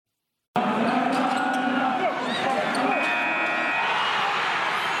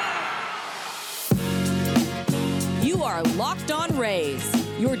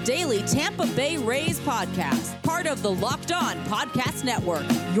Rays, your daily Tampa Bay Rays podcast, part of the Locked On Podcast Network,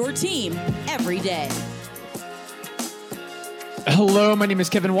 your team every day. Hello, my name is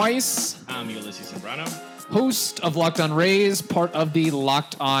Kevin Weiss. I'm Ulysses Sembrano, host of Locked On Rays, part of the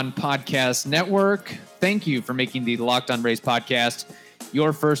Locked On Podcast Network. Thank you for making the Locked On Rays podcast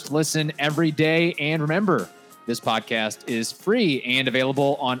your first listen every day. And remember, this podcast is free and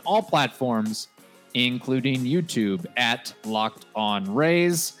available on all platforms, including YouTube at Locked On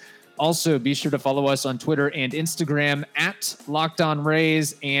Rays. Also, be sure to follow us on Twitter and Instagram at Locked On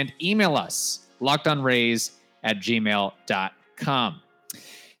Rays and email us, lockedonrays@gmail.com.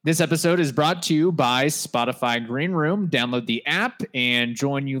 This episode is brought to you by Spotify Green Room. Download the app and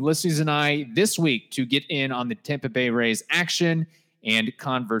join Ulysses and I this week to get in on the Tampa Bay Rays action and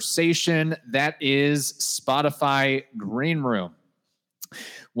conversation. That is Spotify Green Room.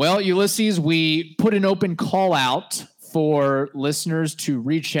 Well, Ulysses, we put an open call out for listeners to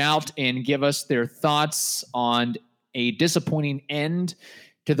reach out and give us their thoughts on a disappointing end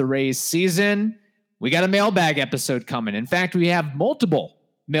to the Rays season. We got a mailbag episode coming. In fact, we have multiple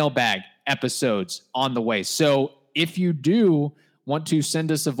mailbag episodes on the way. So if you do want to send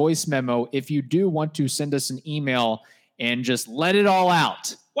us a voice memo, if you do want to send us an email and just let it all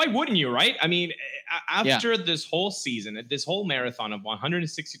out. Why wouldn't you, right? I mean, after this whole season, this whole marathon of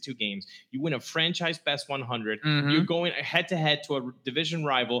 162 games, you win a franchise best 100. Mm-hmm. You're going head to head to a division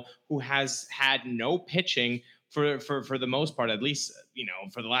rival who has had no pitching for the most part, at least,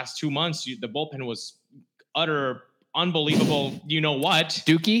 for the last 2 months. The bullpen was utter unbelievable. You know what?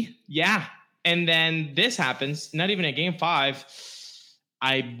 Dookie? Yeah. And then this happens, not even at game 5.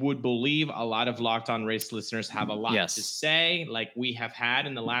 I would believe a lot of Locked On Rays listeners have a lot to say, like we have had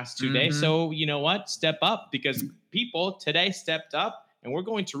in the last 2 days. So you know what? Step up, because people today stepped up, and we're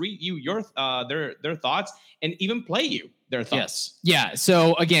going to read you your their thoughts and even play you their thoughts. Yes. Yeah.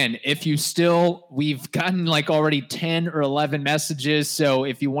 So again, if you we've gotten like already 10 or 11 messages. So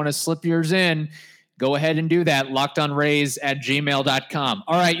if you want to slip yours in, go ahead and do that. LockedOnRays@gmail.com.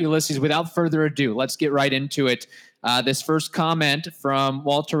 All right, Ulysses, without further ado, let's get right into it. This first comment from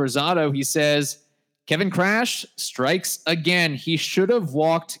Walter Rosado, he says, Kevin Crash strikes again. He should have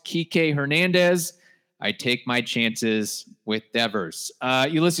walked Kike Hernandez. I take my chances with Devers.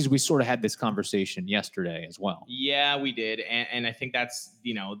 Ulysses, we sort of had this conversation yesterday as well. Yeah, we did. And I think that's,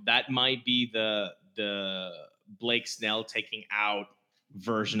 that might be the Blake Snell taking out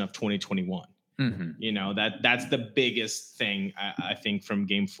version of 2021. Mm-hmm. That's the biggest thing, I think, from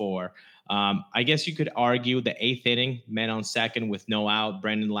game 4. I guess you could argue the 8th inning, men on second with no out,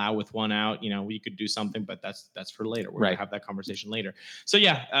 Brandon Lau with 1 out. We could do something, but that's for later. We're going to have that conversation later. So,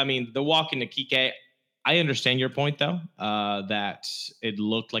 yeah, I mean, the walk into Kike, I understand your point, though, that it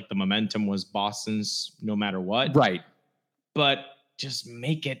looked like the momentum was Boston's no matter what. Right. But just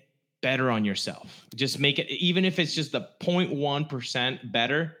make it better on yourself. Just make it, even if it's just the 0.1%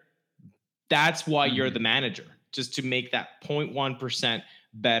 better, that's why you're the manager, just to make that 0.1%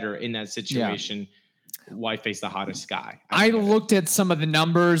 better in that situation. Yeah. Why face the hottest guy? I looked at some of the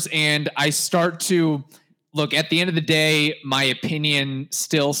numbers, and I start to look at the end of the day, my opinion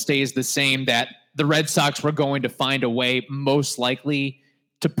still stays the same, that the Red Sox were going to find a way, most likely,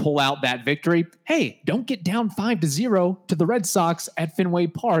 to pull out that victory. Hey, don't get down 5-0 to the Red Sox at Fenway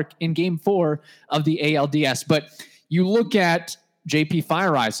Park in game 4 of the ALDS. But you look at JP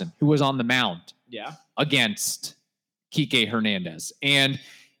Feyereisen, who was on the mound against Kike Hernandez, and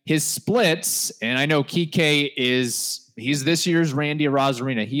his splits. And I know Kike he's this year's Randy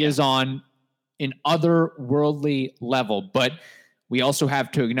Arozarena. He is on an otherworldly level, but we also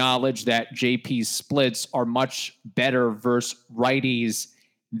have to acknowledge that JP's splits are much better versus righties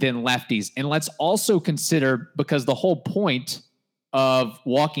than lefties. And let's also consider, because the whole point of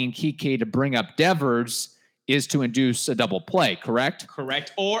walking Kike to bring up Devers is to induce a double play, correct?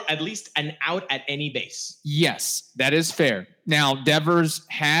 Correct. Or at least an out at any base. Yes, that is fair. Now, Devers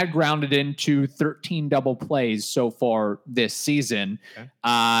had grounded into 13 double plays so far this season.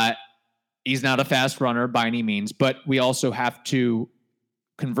 Okay. He's not a fast runner by any means, but we also have to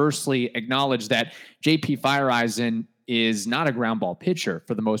conversely acknowledge that JP Feyereisen is not a ground ball pitcher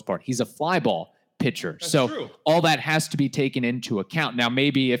for the most part. He's a fly ball pitcher. That's so true. All that has to be taken into account. Now,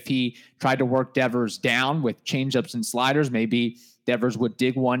 maybe if he tried to work Devers down with changeups and sliders, maybe Devers would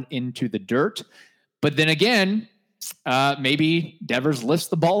dig one into the dirt. But then again, maybe Devers lifts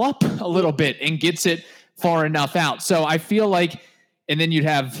the ball up a little bit and gets it far enough out. So I feel like, and then you'd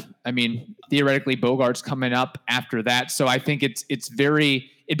have, theoretically Bogarts coming up after that. So I think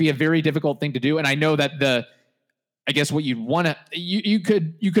it'd be a very difficult thing to do. And I know that I guess what you'd want to, you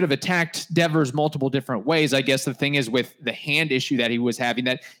could have attacked Devers multiple different ways. I guess the thing is with the hand issue that he was having,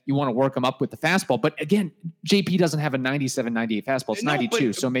 that you want to work him up with the fastball. But again, JP doesn't have a 97, 98 fastball. It's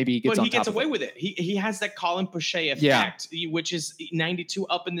 92. So maybe he gets on top of it. But he gets away with it. He has that Colin Poche effect, which is 92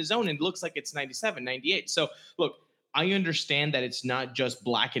 up in the zone and looks like it's 97, 98. So look, I understand that it's not just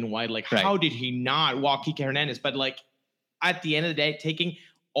black and white. Like, how did he not walk Kike Hernandez? But like, at the end of the day, taking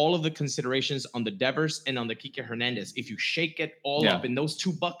all of the considerations on the Devers and on the Kike Hernandez, if you shake it all up in those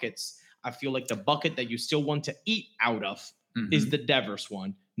two buckets, I feel like the bucket that you still want to eat out of is the Devers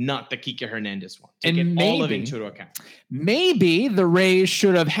one, not the Kike Hernandez one. Take all of it into account. Maybe the Rays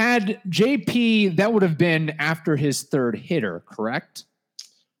should have had JP. That would have been after his third hitter, correct?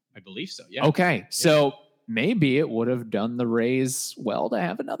 I believe so, yeah. Okay, so maybe it would have done the Rays well to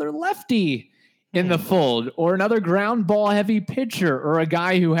have another lefty in the fold, or another ground ball heavy pitcher, or a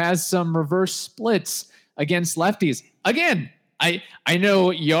guy who has some reverse splits against lefties. Again, I know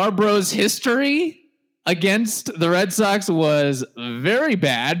Yarbrough's history against the Red Sox was very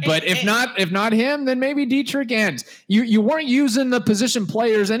bad, but if not him, then maybe Dietrich Enns. You weren't using the position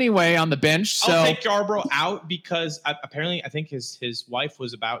players anyway on the bench. So I'll take Yarbrough out because apparently I think his wife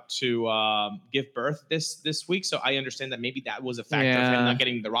was about to give birth this week. So I understand that maybe that was a factor of him not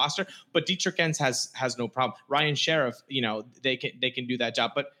getting the roster. But Dietrich Enns has no problem. Ryan Sheriff, they can do that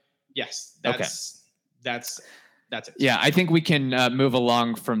job. But yes, that's it. Yeah, I think we can move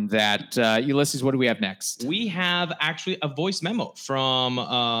along from that. Ulysses, what do we have next? We have actually a voice memo from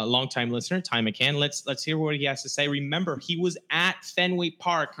a longtime listener, Ty McCann. Let's hear what he has to say. Remember, he was at Fenway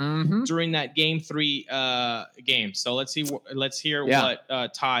Park during that Game 3 game. So let's hear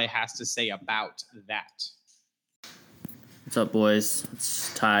what Ty has to say about that. What's up, boys?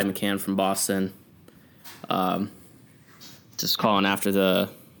 It's Ty McCann from Boston. Just calling after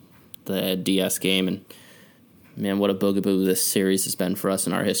the DS game, and man, what a boogaboo this series has been for us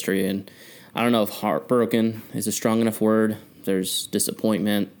in our history. And I don't know if heartbroken is a strong enough word. There's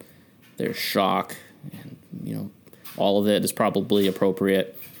disappointment, there's shock, and, all of it is probably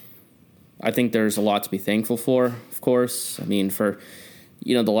appropriate. I think there's a lot to be thankful for, of course. I mean, for,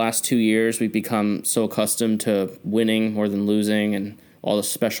 the last 2 years, we've become so accustomed to winning more than losing and all the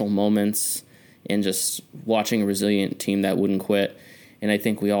special moments and just watching a resilient team that wouldn't quit. And I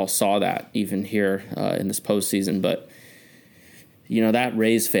think we all saw that even here in this postseason. But, that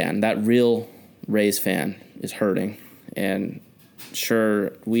Rays fan, that real Rays fan is hurting. And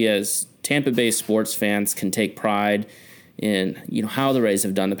sure, we as Tampa Bay sports fans can take pride in, how the Rays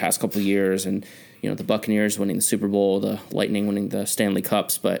have done the past couple of years. And, the Buccaneers winning the Super Bowl, the Lightning winning the Stanley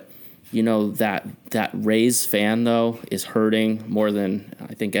Cups. But, that Rays fan, though, is hurting more than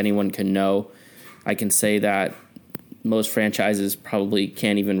I think anyone can know. I can say that most franchises probably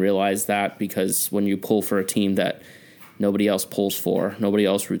can't even realize that, because when you pull for a team that nobody else pulls for, nobody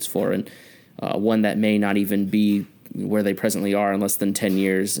else roots for, and one that may not even be where they presently are in less than 10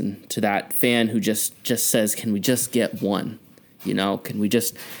 years, and to that fan who just says, can we just get one? Can we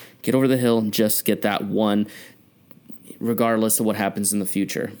just get over the hill and just get that one, regardless of what happens in the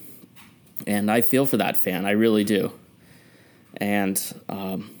future? And I feel for that fan. I really do. And,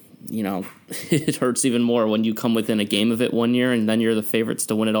 it hurts even more when you come within a game of it one year and then you're the favorites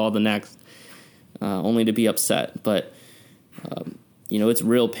to win it all the next, only to be upset. But, it's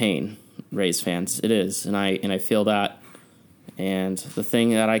real pain, Rays fans. It is. And I feel that. And the thing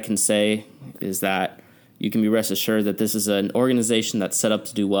that I can say is that you can be rest assured that this is an organization that's set up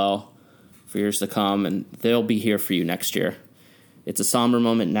to do well for years to come, and they'll be here for you next year. It's a somber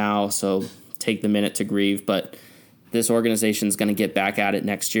moment now, so take the minute to grieve, but this organization is going to get back at it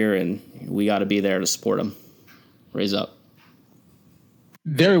next year, and we got to be there to support them. Raise up.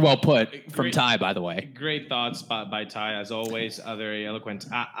 Very well put from Ty, by the way. Great thoughts by Ty, as always. Very eloquent.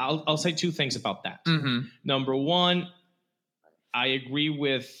 I'll say two things about that. Number one, I agree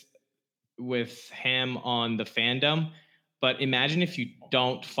with him on the fandom, but imagine if you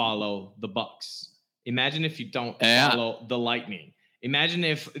don't follow the Bucks. Imagine if you don't follow the Lightning. Imagine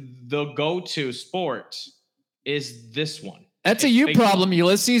if the go-to sport is this one. That's a you problem,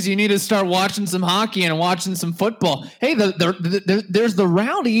 Ulysses. You need to start watching some hockey and watching some football. Hey, there's the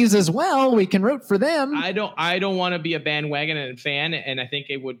Rowdies as well. We can root for them. I don't want to be a bandwagon fan, and I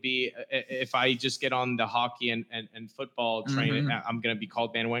think it would be if I just get on the hockey and football train, I'm going to be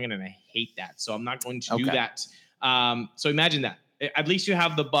called bandwagon, and I hate that. So I'm not going to do that. So imagine that. At least you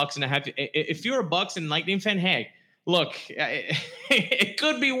have the Bucks, and if you're a Bucks and Lightning fan, hey. Look, it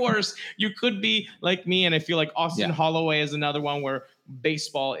could be worse. You could be like me, and I feel like Austin Holloway is another one where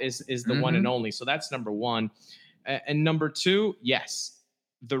baseball is the one and only. So that's number one. And number two, yes,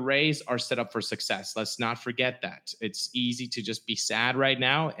 the Rays are set up for success. Let's not forget that. It's easy to just be sad right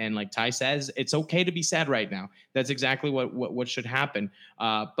now. And like Ty says, it's okay to be sad right now. That's exactly what should happen.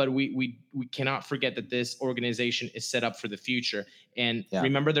 But we cannot forget that this organization is set up for the future. And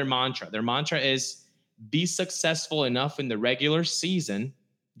remember their mantra. Their mantra is be successful enough in the regular season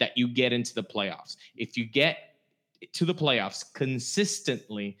that you get into the playoffs. If you get to the playoffs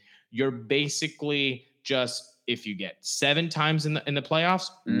consistently, you're basically just, if you get 7 times in the playoffs,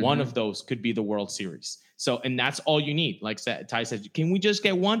 one of those could be the World Series. So, and that's all you need. Like Ty said, can we just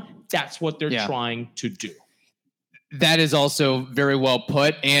get one? That's what they're trying to do. That is also very well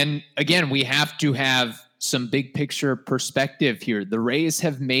put. And again, we have to have some big picture perspective here. The Rays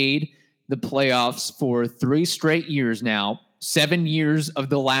have made the playoffs for 3 straight years now. 7 years of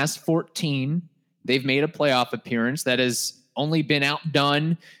the last 14, they've made a playoff appearance. That has only been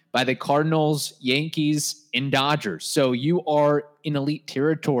outdone by the Cardinals, Yankees, and Dodgers. So you are in elite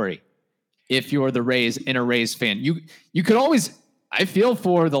territory if you're the Rays and a Rays fan. You could always, I feel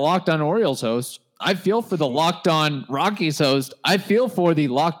for the Locked On Orioles host. I feel for the Locked On Rockies host. I feel for the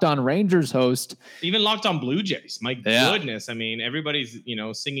Locked On Rangers host. Even Locked On Blue Jays. My goodness. I mean, everybody's,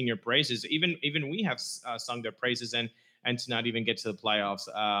 singing your praises. Even we have sung their praises and to not even get to the playoffs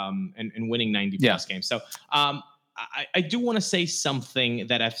and winning 90 plus games. So I do want to say something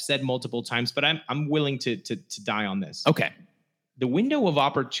that I've said multiple times, but I'm willing to die on this. Okay. The window of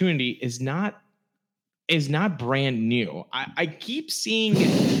opportunity is not brand new. I keep seeing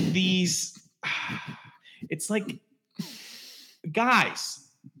these. It's like, guys,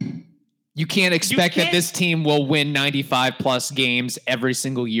 you can't expect that this team will win 95 plus games every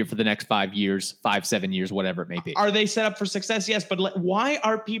single year for the next 5 years, 7 years, whatever it may be. Are they set up for success? Yes. But why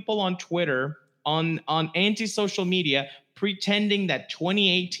are people on Twitter, on anti-social media, pretending that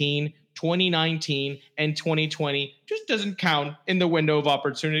 2018, 2019, and 2020 just doesn't count in the window of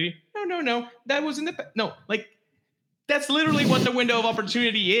opportunity? No. That was in the no. Like, that's literally what the window of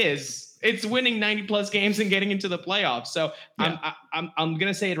opportunity is. It's winning 90 plus games and getting into the playoffs. So I'm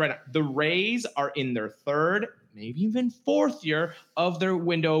gonna say it right now. The Rays are in their 3rd, maybe even 4th year of their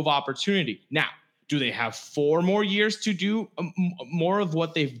window of opportunity. Now, do they have 4 more years to do more of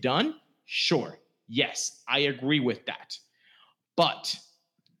what they've done? Sure. Yes, I agree with that. But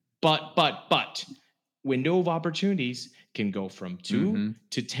window of opportunities can go from 2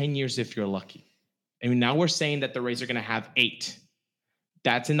 to 10 years if you're lucky. I mean, now we're saying that the Rays are going to have 8.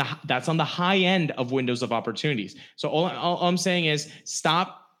 That's on the high end of windows of opportunities. So all I'm saying is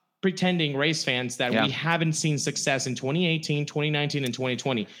stop pretending, Rays fans, that we haven't seen success in 2018, 2019, and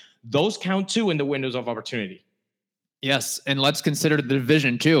 2020. Those count too in the windows of opportunity. Yes, and let's consider the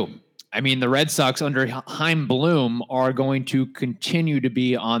division too. I mean, the Red Sox under Chaim Bloom are going to continue to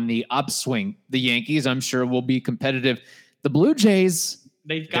be on the upswing. The Yankees, I'm sure, will be competitive. The Blue Jays,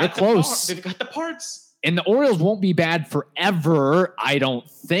 they're close. They've got the parts. And the Orioles won't be bad forever, I don't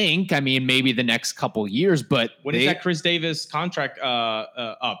think. I mean, maybe the next couple years, but when is that Chris Davis contract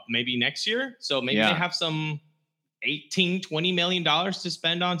up? Maybe next year? So maybe they have some $18, $20 million to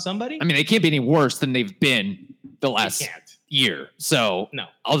spend on somebody? I mean, they can't be any worse than they've been the last year. So no.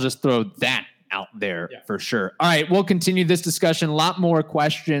 I'll just throw that out there for sure. All right, we'll continue this discussion. A lot more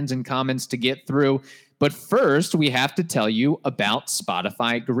questions and comments to get through. But first, we have to tell you about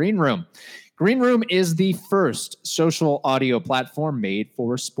Spotify Green Room. Green Room is the first social audio platform made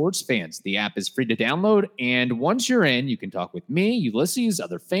for sports fans. The app is free to download, and once you're in, you can talk with me, Ulysses,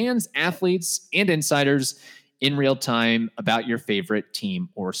 other fans, athletes, and insiders in real time about your favorite team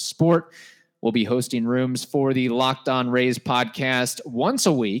or sport. We'll be hosting rooms for the Locked On Rays podcast once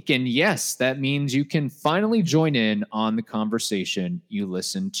a week, and yes, that means you can finally join in on the conversation you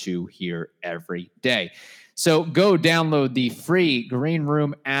listen to here every day. So go download the free Green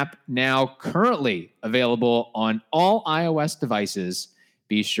Room app now, currently available on all iOS devices.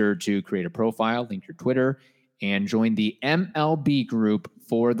 Be sure to create a profile, link your Twitter, and join the MLB group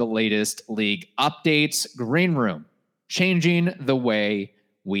for the latest league updates. Green Room, changing the way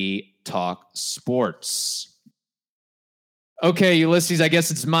we talk sports. Okay, Ulysses, I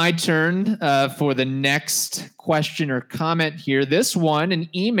guess it's my turn for the next question or comment here. This one, an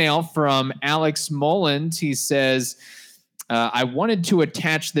email from Alex Mullins. He says, I wanted to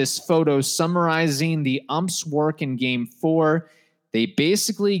attach this photo summarizing the umps' work in Game 4. They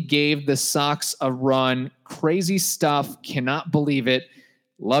basically gave the Sox a run. Crazy stuff. Cannot believe it.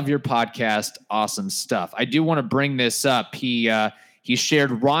 Love your podcast. Awesome stuff. I do want to bring this up. He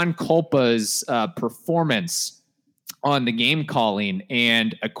shared Ron Kulpa's performance on the game calling,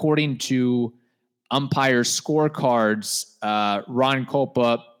 and according to umpire scorecards, Ron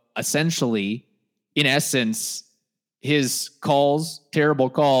Kulpa essentially, in essence, his calls, terrible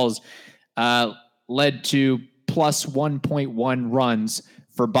calls, led to plus 1.1 runs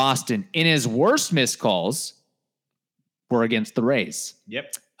for Boston. In his worst missed calls were against the Rays.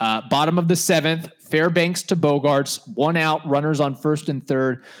 Yep. Bottom of the 7th, Fairbanks to Bogarts, 1 out, runners on first and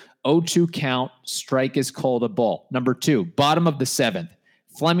third, 0-2 count, strike is called a ball. Number 2, bottom of the 7th,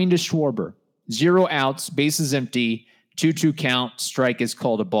 Fleming to Schwarber, 0 outs, bases empty, 2-2 count, strike is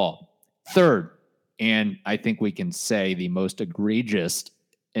called a ball. Third, and I think we can say the most egregious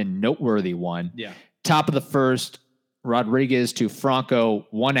and noteworthy one. Yeah. Top of the 1st, Rodriguez to Franco,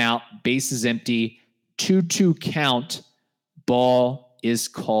 1 out, bases empty, 2-2 count, ball is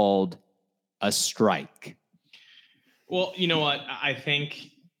called a strike. Well, you know what? I think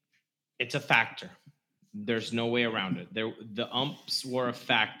it's a factor. There's no way around it. The umps were a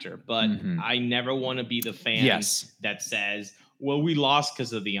factor, but I never want to be the fan that says, well, we lost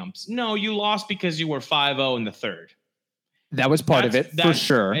because of the umps. No, you lost because you were 5-0 in the 3rd. That was part of it, for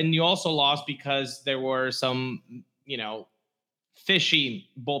sure. And you also lost because there were some, fishy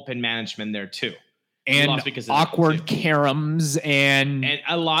bullpen management there too. And awkward caroms and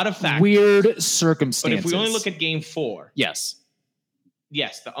a lot of factors. Weird circumstances. But if we only look at game 4. Yes,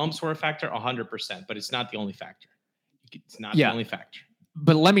 the umps were a factor 100%, but it's not the only factor. It's not the only factor.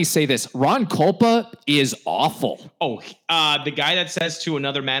 But let me say this. Ron Kulpa is awful. Oh, the guy that says to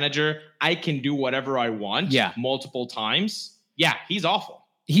another manager, I can do whatever I want multiple times. Yeah, he's awful.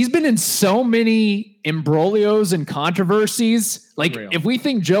 He's been in so many imbroglios and controversies. Like, if we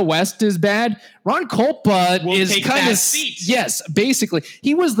think Joe West is bad, Ron Kulpa is kind of seat. Yes, basically.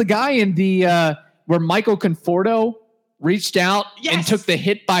 He was the guy in the where Michael Conforto reached out and took the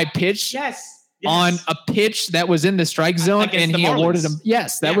hit by pitch on a pitch that was in the strike zone, and he awarded him.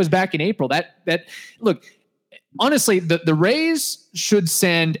 Yes, that was back in April. That look, honestly, the Rays should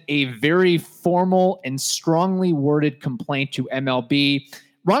send a very formal and strongly worded complaint to MLB.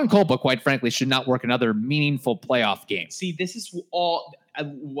 Ron Kulpa, quite frankly, should not work another meaningful playoff game. See, this is all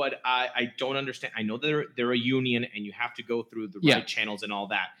what I don't understand. I know they're a union and you have to go through the right channels and all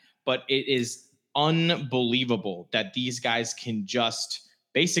that, but it is unbelievable that these guys can just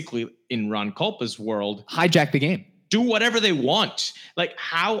basically, in Ron Kulpa's world, hijack the game, do whatever they want. Like,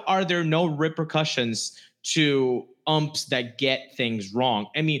 how are there no repercussions to umps that get things wrong?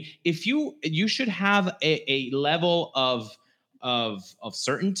 I mean, if you should have a level of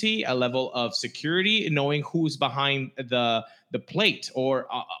certainty, a level of security, knowing who's behind the plate or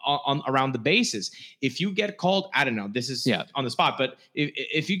on around the bases. If you get called, I don't know, this is on the spot, but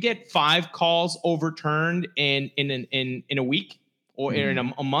if you get 5 calls overturned in a week or in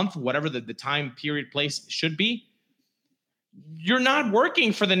a month, whatever the time period place should be, you're not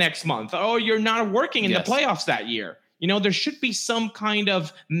working for the next month, or you're not working in the playoffs that year. There should be some kind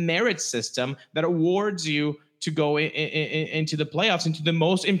of merit system that awards you to go into the playoffs, into the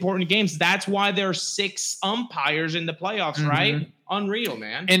most important games. That's why there are 6 umpires in the playoffs, right? Unreal,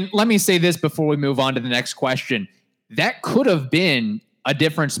 man. And let me say this before we move on to the next question. That could have been a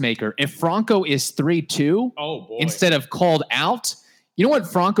difference maker. If Franco is 3-2 instead of called out, you know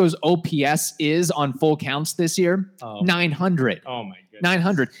what Franco's OPS is on full counts this year? 900. Oh, my goodness.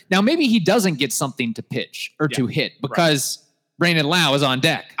 900. Now, maybe he doesn't get something to pitch or to hit because Brandon Lau is on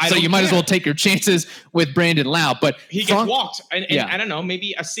deck. So you might as well take your chances with Brandon Lau. But he gets walked. And I don't know,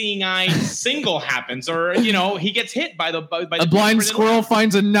 maybe a seeing eye single happens, or, he gets hit by the a blind squirrel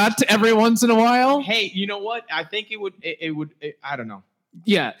finds a nut every once in a while. Hey, you know what? I think it would, I don't know.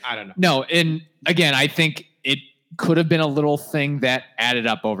 Yeah. I don't know. No. And again, I think it could have been a little thing that added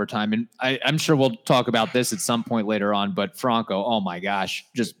up over time. And I'm sure we'll talk about this at some point later on, but Franco, oh my gosh,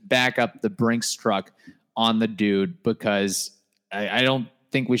 just back up the Brinks truck on the dude, because I don't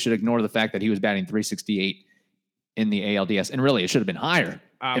think we should ignore the fact that he was batting 368 in the ALDS. And really, it should have been higher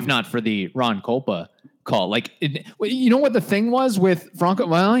if not for the Ron Kulpa call. Like, you know what the thing was with Franco?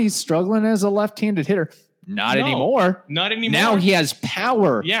 Well, he's struggling as a left-handed hitter. Not anymore. Not anymore. Now he has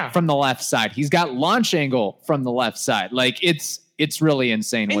power from the left side. He's got launch angle from the left side. Like, it's really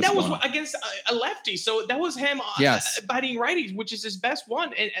insane. And that was against a lefty. So that was him batting righties, which is his best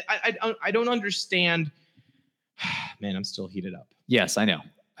one. And I don't understand. Man, I'm still heated up. Yes, I know.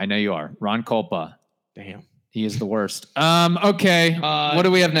 I know you are. Ron Kulpa. Damn. He is the worst. Okay. What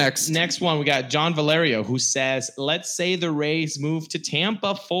do we have next? Next one, we got John Valerio, who says, let's say the Rays move to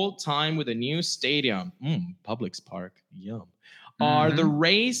Tampa full time with a new stadium. Publix Park. Yum. Are the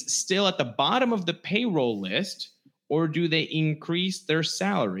Rays still at the bottom of the payroll list, or do they increase their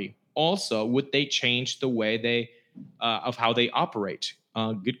salary? Also, would they change the way of how they operate?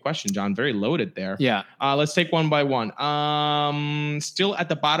 Good question, John. Very loaded there. Yeah. Let's take one by one. Still at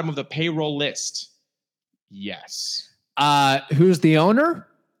the bottom of the payroll list. Yes. Who's the owner?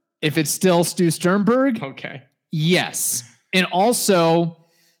 If it's still Stu Sternberg, Okay. yes. And also,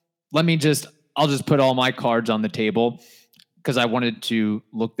 I'll just put all my cards on the table because I wanted to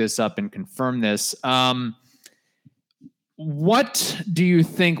look this up and confirm this. What do you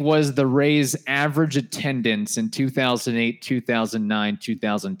think was the Rays' average attendance in 2008, 2009,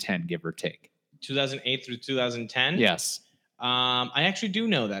 2010, give or take? 2008 through 2010? Yes. I actually do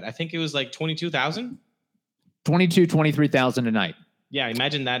know that. I think it was like 22,000. 23,000 a night. Yeah,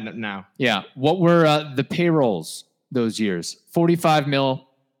 imagine that now. Yeah. What were the payrolls those years? 45 mil,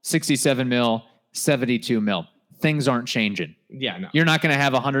 67 mil, 72 mil. Things aren't changing. Yeah, no. You're not going to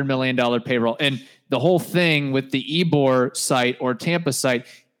have $100 million payroll. And the whole thing with the Ybor site or Tampa site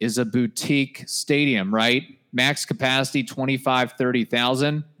is a boutique stadium, right? Max capacity, 25,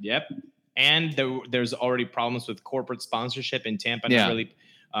 30,000. Yep. And there's already problems with corporate sponsorship in Tampa, not really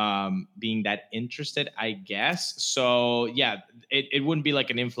being that interested, I guess. So, yeah, it wouldn't be like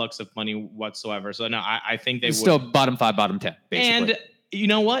an influx of money whatsoever. So, no, I think they would. Still bottom 5, bottom 10, basically. And you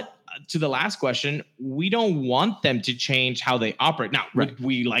know what? To the last question, we don't want them to change how they operate. Now, would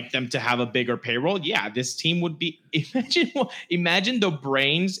we like them to have a bigger payroll? Yeah, this team would be. Imagine the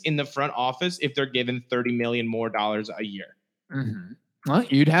brains in the front office if they're given $30 million more a year. Mm-hmm. Well,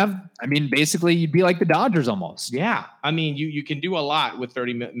 basically, you'd be like the Dodgers almost. Yeah, I mean, you can do a lot with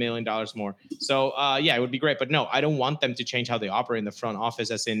 $30 million more. So, yeah, it would be great. But no, I don't want them to change how they operate in the front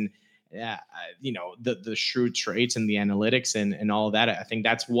office, as in. The shrewd trades and the analytics and all of that. I think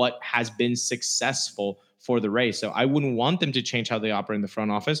that's what has been successful for the Rays. So I wouldn't want them to change how they operate in the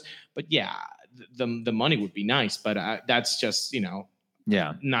front office. But yeah, the money would be nice, but that's just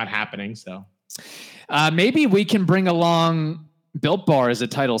not happening. So maybe we can bring along Built Bar as a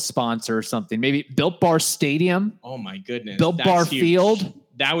title sponsor or something. Maybe Built Bar Stadium. Oh my goodness, Built Bar huge. Field.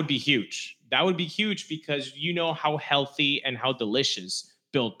 That would be huge. That would be huge because you know how healthy and how delicious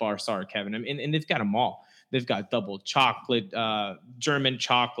Built Bars are, Kevin. I mean, and they've got them all. They've got double chocolate, German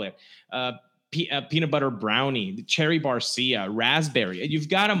chocolate, peanut butter brownie, the cherry barcia, raspberry. You've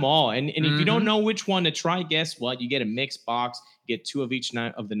got them all. And if you don't know which one to try, guess what? You get a mixed box, get 2 of each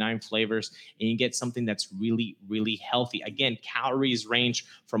of the 9 flavors, and you get something that's really, really healthy. Again, calories range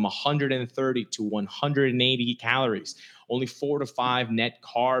from 130 to 180 calories. Only 4 to 5 net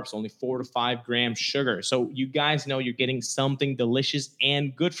carbs, only 4 to 5 grams sugar. So you guys know you're getting something delicious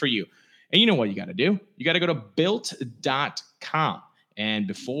and good for you. And you know what you got to do? You got to go to built.com. And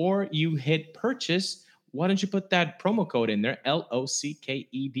before you hit purchase, why don't you put that promo code in there,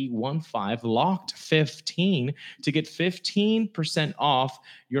 LOCKED15, LOCKED15, to get 15% off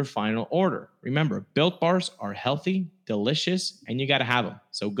your final order. Remember, Built Bars are healthy, delicious, and you got to have them.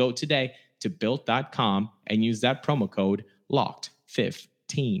 So go today to built.com and use that promo code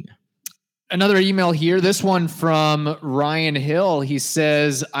LOCKED15. Another email here, this one from Ryan Hill. He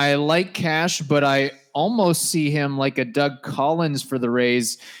says, I like Cash, but I almost see him like a Doug Collins for the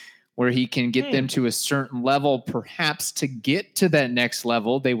Rays, where he can get them to a certain level. Perhaps to get to that next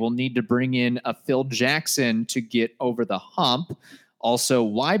level, they will need to bring in a Phil Jackson to get over the hump. Also,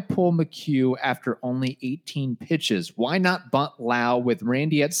 why pull McHugh after only 18 pitches? Why not bunt Lau with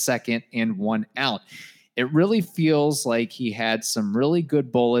Randy at second and 1 out? It really feels like he had some really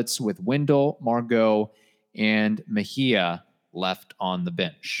good bullets with Wendell, Margot, and Mejia left on the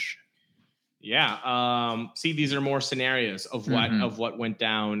bench. Yeah. See, these are more scenarios of what went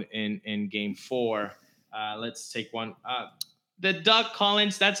down in Game 4. Let's take one. The Doug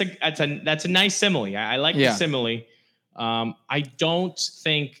Collins. That's a nice simile. I like the simile. I don't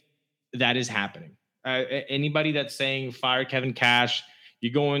think that is happening. Anybody that's saying fire Kevin Cash,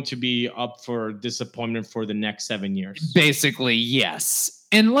 you're going to be up for disappointment for the next 7 years. Basically, yes.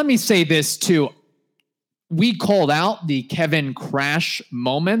 And let me say this too. We called out the Kevin Crash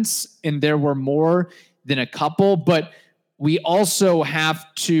moments, and there were more than a couple, but we also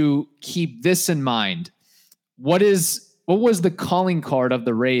have to keep this in mind. What was the calling card of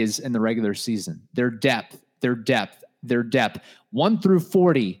the Rays in the regular season? Their depth. 1 through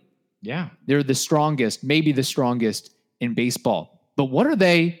 40. Yeah. They're the strongest, maybe the strongest in baseball. But what are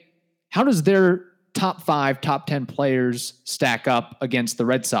they? How does their top 5, top 10 players stack up against the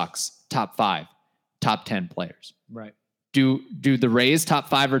Red Sox top 5, top 10 players? Right. Do the Rays top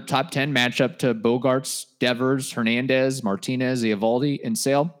 5 or top 10 match up to Bogarts, Devers, Hernandez, Martinez, Eovaldi, and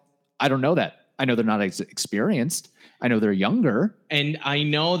Sale? I don't know that. I know they're not experienced. I know they're younger. And I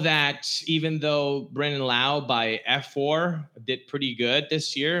know that even though Brandon Lau by F4 did pretty good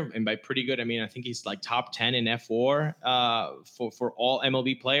this year, and by pretty good, I mean, I think he's like top 10 in F4 for all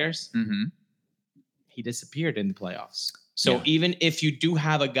MLB players. Mm-hmm. He disappeared in the playoffs. So even if you do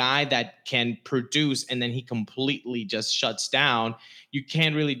have a guy that can produce and then he completely just shuts down, you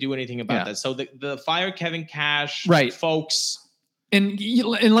can't really do anything about that. So the fire Kevin Cash, folks. And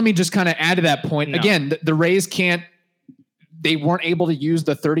let me just kind of add to that point. Again, the Rays they weren't able to use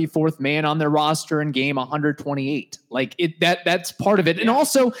the 34th man on their roster in game 128. Like that's part of it. And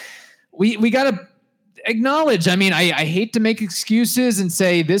also we got to acknowledge, I mean, I hate to make excuses and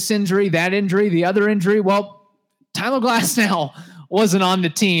say this injury, that injury, the other injury. Well, Tyler Glasnow wasn't on the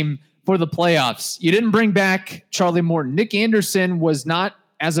team for the playoffs. You didn't bring back Charlie Morton. Nick Anderson was not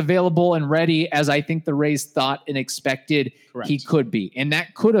as available and ready as I think the Rays thought and expected he could be. And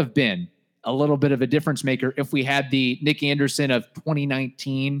that could have been a little bit of a difference maker if we had the Nick Anderson of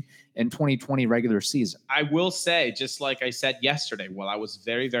 2019 and 2020 regular season. I will say, just like I said yesterday, I was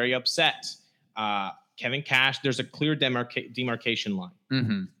very, very upset. Kevin Cash, there's a clear demarcation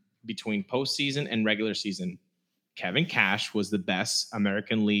line between postseason and regular season. Kevin Cash was the best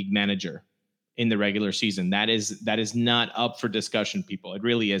American League manager in the regular season. That is not up for discussion, people. It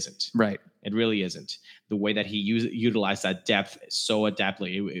really isn't. Right. It really isn't. The way that he utilized that depth so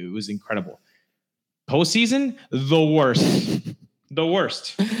adeptly, it was incredible. Postseason, the worst. The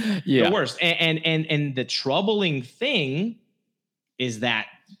worst. Yeah. The worst. And the troubling thing is that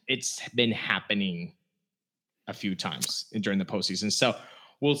it's been happening a few times during the postseason. So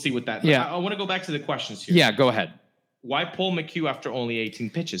we'll see what that. Yeah. I want to go back to the questions here. Yeah, go ahead. Why pull McHugh after only 18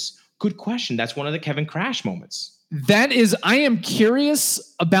 pitches? Good question. That's one of the Kevin Cash moments. I am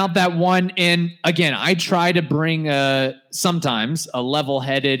curious about that one. And again, I try to bring sometimes a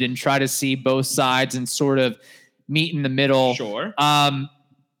level-headed and try to see both sides and sort of meet in the middle. Sure.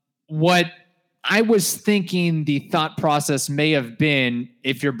 What I was thinking the thought process may have been,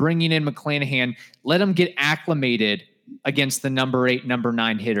 if you're bringing in McClanahan, let him get acclimated against the number 8, number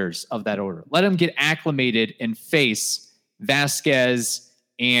 9 hitters of that order. Let him get acclimated and face Vasquez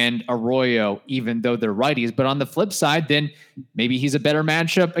and Arroyo, even though they're righties. But on the flip side, then maybe he's a better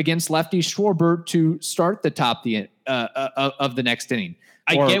matchup against lefty Schwarber to start the top of the next inning.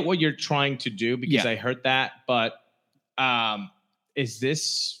 I get what you're trying to do because I heard that, but is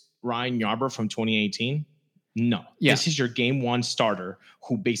this Ryan Yarbrough from 2018? No. Yeah. This is your game 1 starter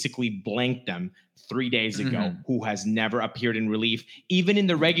who basically blanked them 3 days ago, who has never appeared in relief. Even in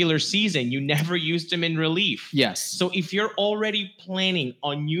the regular season, you never used him in relief. Yes. So if you're already planning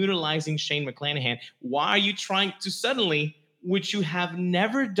on utilizing Shane McClanahan, why are you trying to suddenly, which you have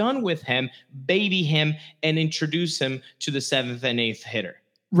never done with him, baby him and introduce him to the 7th and 8th hitter?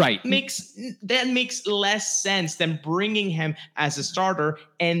 Right. That makes less sense than bringing him as a starter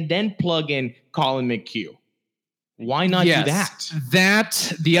and then plug in Colin McHugh. Why not do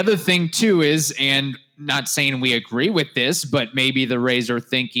that? The other thing too is, and not saying we agree with this, but maybe the Rays are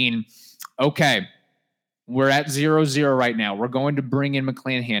thinking, okay, we're at 0-0 right now. We're going to bring in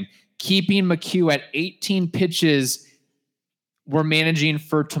McClanahan. Keeping McHugh at 18 pitches, we're managing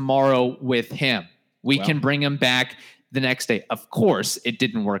for tomorrow with him. We can bring him back the next day. Of course, it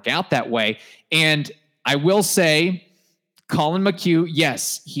didn't work out that way. And I will say, Colin McHugh,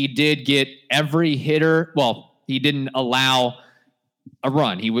 yes, he did get every hitter. Well, he didn't allow a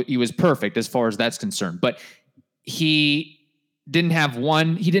run. He was perfect as far as that's concerned. But he didn't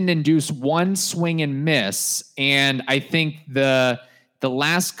induce one swing and miss. And I think the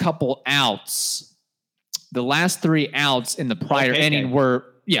last couple outs, the last 3 outs in the prior inning were,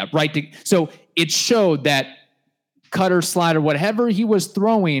 right. So it showed that cutter, slider, whatever he was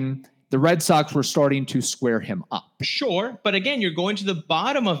throwing, the Red Sox were starting to square him up. Sure, but again, you're going to the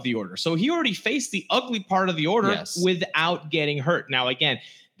bottom of the order. So he already faced the ugly part of the order without getting hurt. Now, again,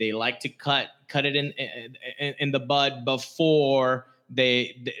 they like to cut it in the bud before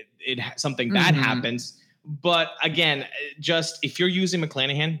something bad happens. But again, just if you're using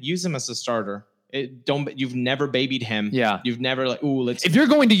McClanahan, use him as a starter. You've never babied him. Yeah. You've never if you're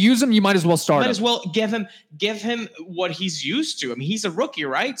going to use him, you might as well start him. Might as well give him what he's used to. I mean, he's a rookie,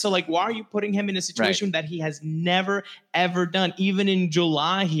 right? So why are you putting him in a situation that he has never, ever done? Even in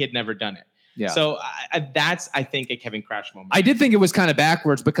July, he had never done it. Yeah. So that's, I think, a Kevin Cash moment. I did think it was kind of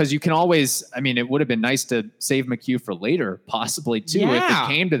backwards because you can always, I mean, it would have been nice to save McHugh for later, possibly too, if it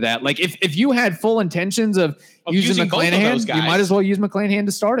came to that. Like if you had full intentions of using McClanahan, you might as well use McClanahan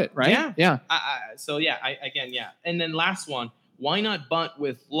to start it, right? Yeah. And then last one, why not bunt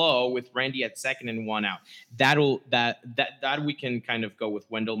with Lowe with Randy at second and 1 out? That we can kind of go with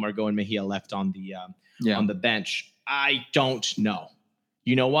Wendell, Margot, and Mejia left on the bench. I don't know.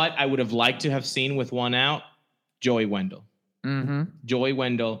 You know what? I would have liked to have seen with 1 out, Joey Wendell. Joey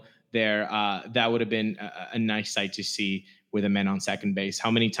Wendell there. That would have been a nice sight to see with a man on second base.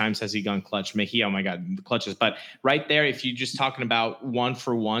 How many times has he gone clutch? Mejia, oh my God, the clutches. But right there, if you're just talking about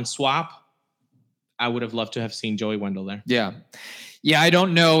 1-for-1 swap, I would have loved to have seen Joey Wendle there. Yeah. Yeah, I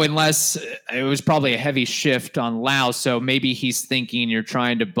don't know, unless it was probably a heavy shift on Lau. So maybe he's thinking you're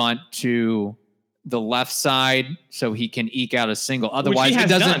trying to bunt to the left side so he can eke out a single. Otherwise, it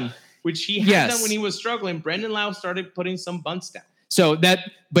doesn't. Which he has done when he was struggling. Brendan Lau started putting some bunts down. So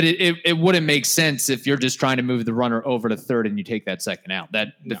but it wouldn't make sense if you're just trying to move the runner over to third and you take that second out.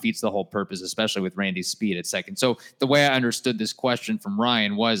 That defeats the whole purpose, especially with Randy's speed at second. So the way I understood this question from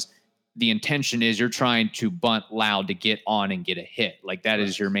Ryan was the intention is you're trying to bunt Lau to get on and get a hit. Like that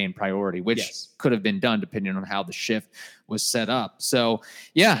is your main priority, which could have been done depending on how the shift was set up. So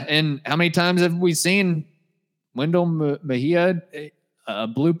yeah. And how many times have we seen Wendle Mejia, a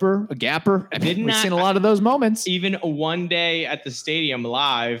blooper, a gapper? We've seen a lot of those moments. Even one day at the stadium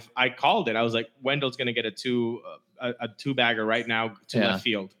live, I called it. I was like, Wendell's going to get a two bagger right now to left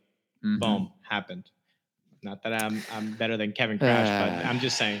field. Mm-hmm. Boom, happened. Not that I'm better than Kevin Crash, but I'm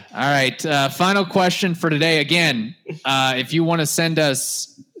just saying. All right, final question for today. Again, if you want to send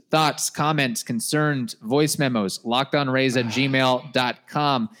us thoughts, comments, concerns, voice memos,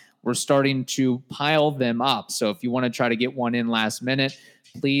 lockedonrays@gmail.com. We're starting to pile them up. So if you want to try to get one in last minute,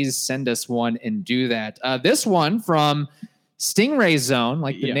 please send us one and do that. This one from Stingray Zone,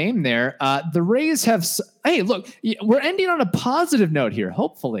 like the name there. The Rays have... Hey, look, we're ending on a positive note here,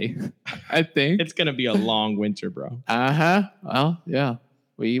 hopefully. I think. It's going to be a long winter, bro. Uh-huh. Well, yeah.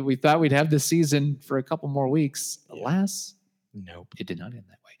 We thought we'd have this season for a couple more weeks. Alas, nope. It did not end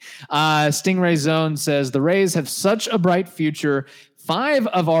that way. Stingray Zone says, the Rays have such a bright future. 5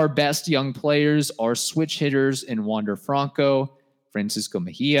 of our best young players are switch hitters in Wander Franco, Francisco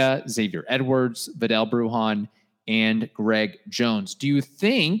Mejia, Xavier Edwards, Vidal Brujan, and Greg Jones. Do you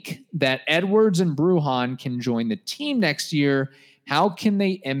think that Edwards and Brujan can join the team next year? How can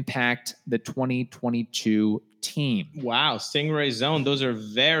they impact the 2022 team? Wow, Stingray Zone. Those are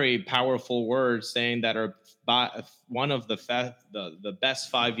very powerful words saying that are one of the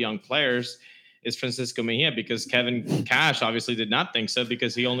best 5 young players is Francisco Mejia, because Kevin Cash obviously did not think so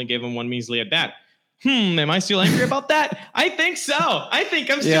because he only gave him one measly at bat. Am I still angry about that? I think so. I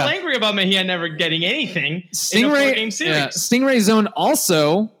think I'm still angry about Mejia never getting anything in a 4-game series. Yeah. Stingray Zone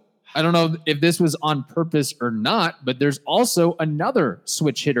also, I don't know if this was on purpose or not, but there's also another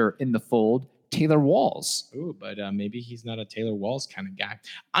switch hitter in the fold, Taylor Walls. Ooh, but maybe he's not a Taylor Walls kind of guy.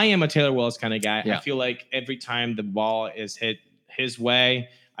 I am a Taylor Walls kind of guy. Yeah. I feel like every time the ball is hit his way,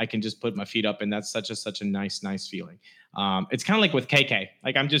 I can just put my feet up, and that's such a nice feeling. It's kind of like with KK.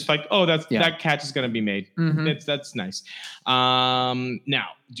 Like I'm just like, oh, that catch is going to be made. Mm-hmm. That's nice. Now,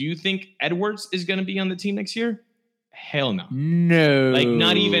 do you think Edwards is going to be on the team next year? Hell no. No. Like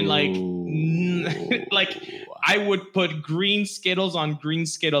not even like I would put green Skittles on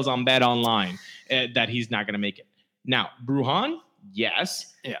Bet Online that he's not going to make it. Now, Brujan,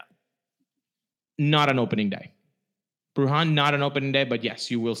 yes. Yeah. Not an opening day. Brujan, not an opening day, but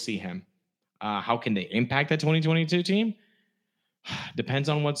yes, you will see him. How can they impact the 2022 team? Depends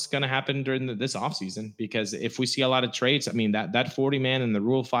on what's going to happen during this offseason, because if we see a lot of trades, I mean, that 40-man and the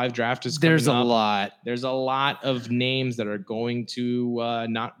Rule 5 draft is coming up. There's a lot of names that are going to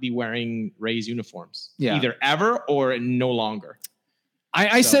not be wearing Rays uniforms, either ever or no longer.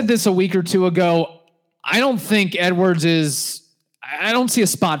 I said this a week or two ago. I don't think Edwards I don't see a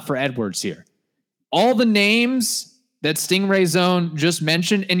spot for Edwards here. All the names that Stingray Zone just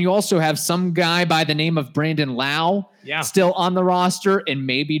mentioned, and you also have some guy by the name of Brandon Lau still on the roster, and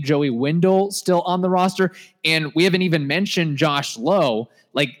maybe Joey Wendle still on the roster, and we haven't even mentioned Josh Lowe.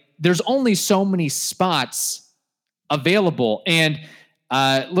 Like, there's only so many spots available, and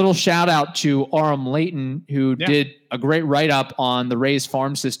little shout out to Aram Layton, who did a great write-up on the Rays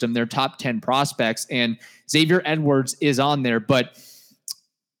farm system, their top 10 prospects, and Xavier Edwards is on there, but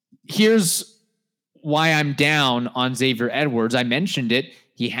here's why I'm down on Xavier Edwards. I mentioned it.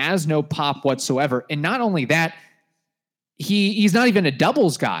 He has no pop whatsoever. And not only that, he's not even a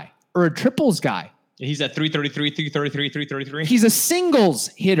doubles guy or a triples guy. He's at 333, 333, 333. He's a singles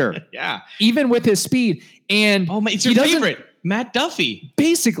hitter. Even with his speed. And it's your favorite, Matt Duffy.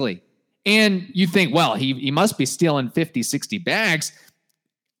 Basically. And you think, well, he must be stealing 50, 60 bags.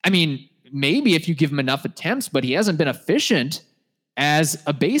 I mean, maybe if you give him enough attempts, but he hasn't been efficient as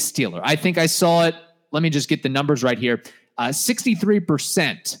a base stealer. I think I saw it. Let me just get the numbers right here.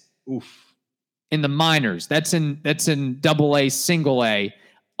 63% in the minors. That's in AA, single A.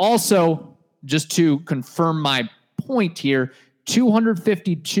 Also, just to confirm my point here,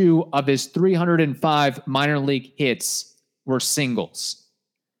 252 of his 305 minor league hits were singles.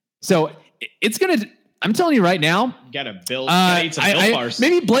 So it's going to, I'm telling you right now. You got to build. Eat some Built Bars.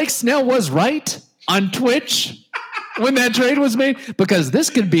 Maybe Blake Snell was right on Twitch when that trade was made, because this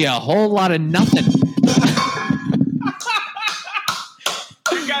could be a whole lot of nothing.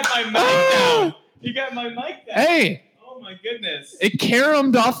 You got my mic down. You got my mic down. Hey. Oh my goodness. It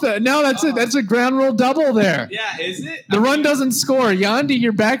caromed off the. No, that's it. That's a ground rule double there. Yeah, is it? The run doesn't score. Yandy,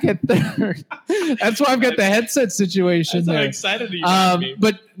 you're back at third. That's why I've got the headset situation there. I'm excited you got me.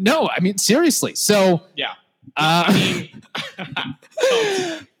 But no, I mean, seriously. So, yeah. I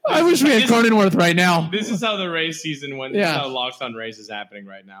wish we had Cronenworth right now. This is how the Rays season went. This is how Locked On Rays is happening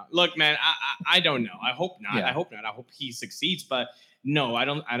right now. Look, man, I don't know. I hope not. Yeah. I hope not. I hope he succeeds, but no, I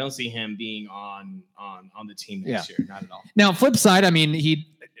don't see him being on the team next year. Not at all. Now, flip side, I mean,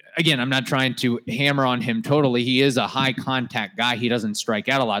 I'm not trying to hammer on him totally. He is a high contact guy. He doesn't strike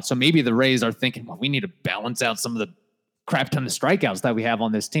out a lot. So maybe the Rays are thinking, well, we need to balance out some of the crap ton of strikeouts that we have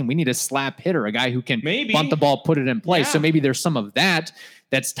on this team. We need a slap hitter, a guy who can bunt the ball, put it in place. Yeah. So maybe there's some of that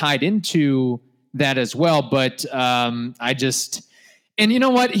that's tied into that as well. But and you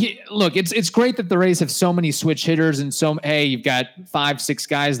know what? Look, it's great that the Rays have so many switch hitters and you've got 5-6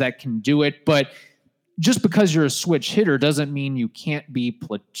 guys that can do it. But just because you're a switch hitter doesn't mean you can't be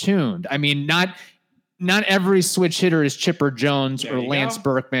platooned. I mean, not every switch hitter is Chipper Jones or Lance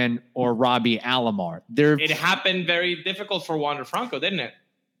Berkman or Robbie Alomar. It happened very difficult for Wander Franco, didn't it?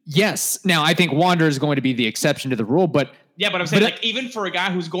 Yes. Now, I think Wander is going to be the exception to the rule, but I'm saying even for a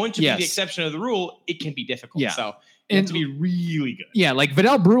guy who's going to be the exception of the rule, it can be difficult. Yeah. So it has to be really good. Yeah, like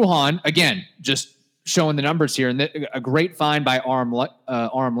Vidal Brujan, again, just showing the numbers here, and a great find by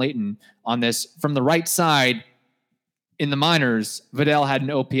Aram Leighton on this. From the right side in the minors, Vidal had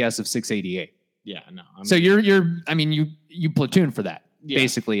an OPS of 688. Yeah, no. So you platoon for that,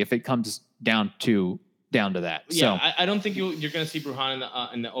 basically, if it comes down to that. Yeah, so I don't think you're going to see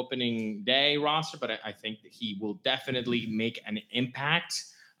Brujan in the opening day roster, but I think that he will definitely make an impact.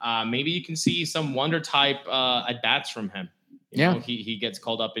 Maybe you can see some wonder type at bats from him. You know, he gets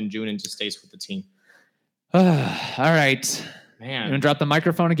called up in June and just stays with the team. All right, man. You want to drop the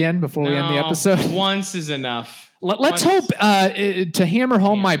microphone again before we end the episode? Once is enough. Let's hope to hammer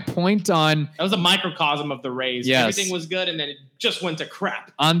home my point on. That was a microcosm of the Rays. Yes. Everything was good, and then it just went to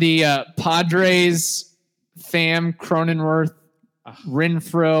crap. On the Padres, Pham, Cronenworth,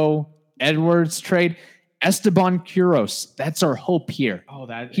 Renfroe, Edwards trade, Esteban Quiros. That's our hope here. Oh,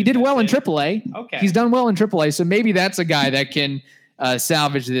 he did well in AAA. Okay, he's done well in AAA, so maybe that's a guy that can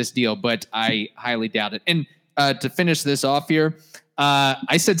salvage this deal. But I highly doubt it. And to finish this off here,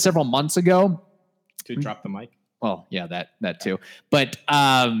 I said several months ago to drop the mic. Well, yeah, that too. But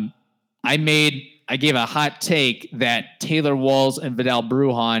I gave a hot take that Taylor Walls and Vidal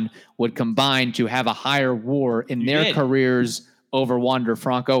Brujan would combine to have a higher WAR in their careers over Wander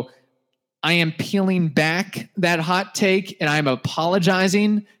Franco. I am peeling back that hot take, and I'm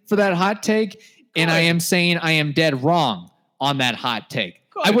apologizing for that hot take, and I am saying I am dead wrong on that hot take.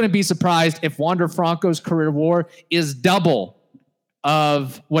 I wouldn't be surprised if Wander Franco's career WAR is double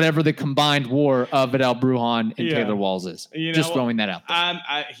of whatever the combined WAR of Vidal Brujan and Taylor Walls is. Just throwing that out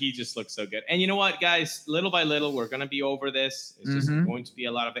there. He just looks so good. And you know what, guys? Little by little, we're going to be over this. It's just going to be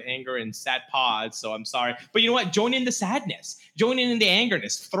a lot of anger and sad pods, so I'm sorry. But you know what? Join in the sadness. Join in the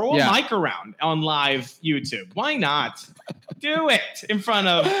angerness. Throw a mic around on live YouTube. Why not? Do it in front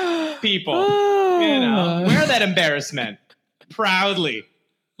of people. Wear that embarrassment proudly,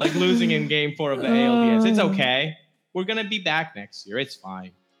 like losing in Game 4 of the ALDS. It's okay. We're going to be back next year. It's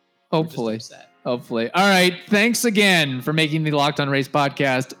fine. Hopefully. All right. Thanks again for making the Locked On Rays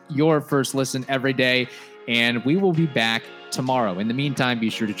podcast your first listen every day. And we will be back tomorrow. In the meantime, be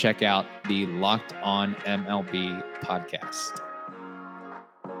sure to check out the Locked On MLB podcast.